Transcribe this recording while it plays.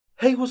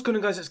Hey, what's going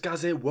on guys, it's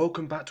Gaz here.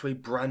 Welcome back to a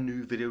brand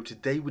new video.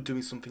 Today we're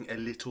doing something a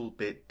little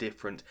bit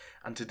different,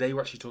 and today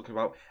we're actually talking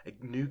about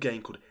a new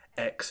game called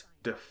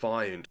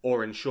XDefiant,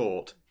 or in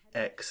short,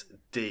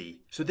 XD.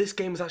 So this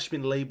game has actually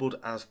been labelled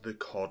as the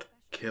COD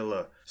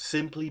Killer,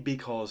 simply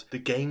because the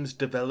game's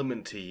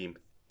development team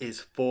is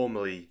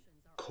formerly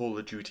Call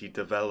of Duty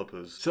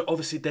developers. So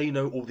obviously they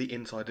know all the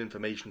inside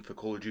information for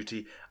Call of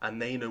Duty,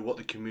 and they know what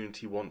the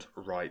community wants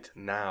right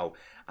now,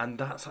 and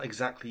that's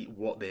exactly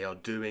what they are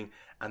doing,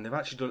 and they've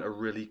actually done a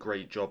really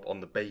great job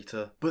on the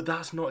beta. But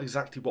that's not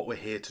exactly what we're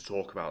here to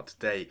talk about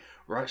today.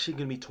 We're actually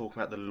going to be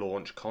talking about the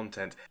launch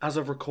content. As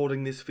of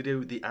recording this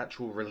video, the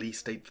actual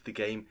release date for the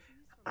game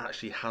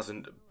actually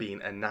hasn't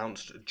been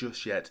announced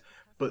just yet,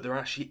 but there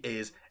actually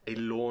is a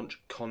launch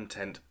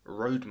content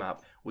roadmap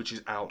which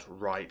is out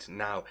right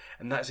now,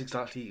 and that's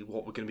exactly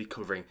what we're going to be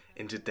covering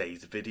in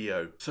today's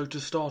video. So to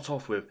start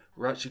off with,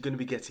 we're actually going to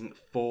be getting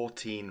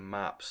 14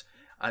 maps,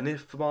 and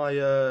if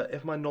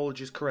my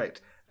knowledge is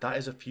correct, that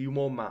is a few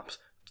more maps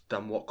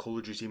than what Call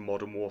of Duty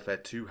Modern Warfare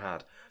 2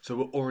 had. So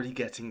we're already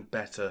getting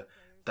better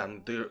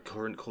than the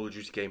current Call of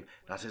Duty game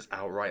that is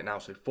out right now.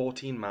 So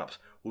 14 maps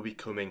will be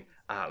coming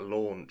at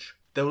launch.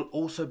 There will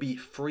also be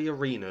 3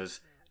 arenas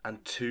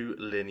and 2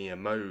 linear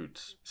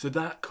modes. So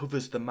that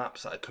covers the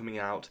maps that are coming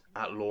out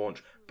at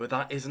launch, but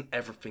that isn't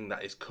everything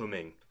that is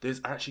coming.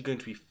 There's actually going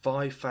to be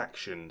 5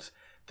 factions.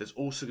 There's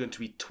also going to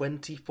be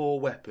 24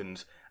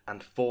 weapons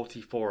and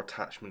 44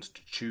 attachments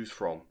to choose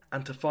from.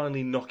 And to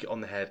finally knock it on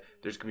the head,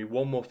 there's going to be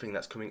one more thing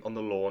that's coming on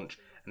the launch,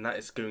 and that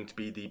is going to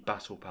be the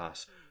Battle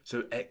Pass.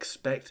 So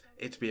expect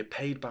it to be a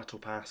paid Battle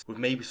Pass with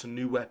maybe some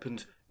new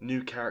weapons,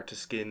 new character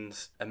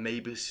skins, and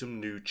maybe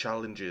some new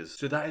challenges.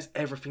 So that is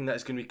everything that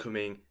is going to be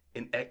coming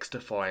in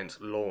XDefiant's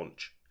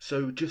launch.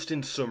 So just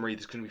in summary,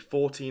 there's going to be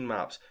 14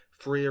 maps,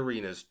 3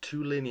 arenas,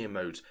 2 linear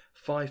modes,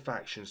 5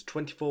 factions,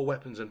 24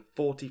 weapons and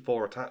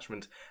 44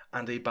 attachments,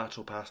 and a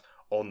battle pass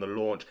on the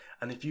launch.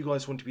 And if you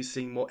guys want to be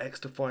seeing more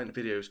XDefiant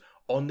videos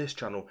on this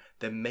channel,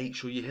 then make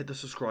sure you hit the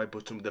subscribe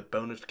button with the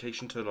bell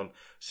notification turned on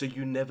so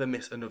you never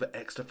miss another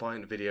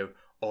XDefiant video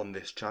on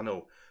this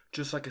channel.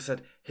 Just like I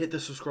said, hit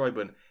the subscribe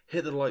button,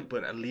 hit the like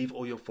button, and leave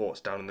all your thoughts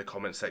down in the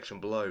comment section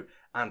below.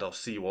 And I'll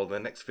see you all in the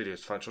next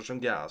videos. Thanks for watching,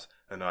 guys,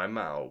 and I'm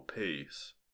out. Peace.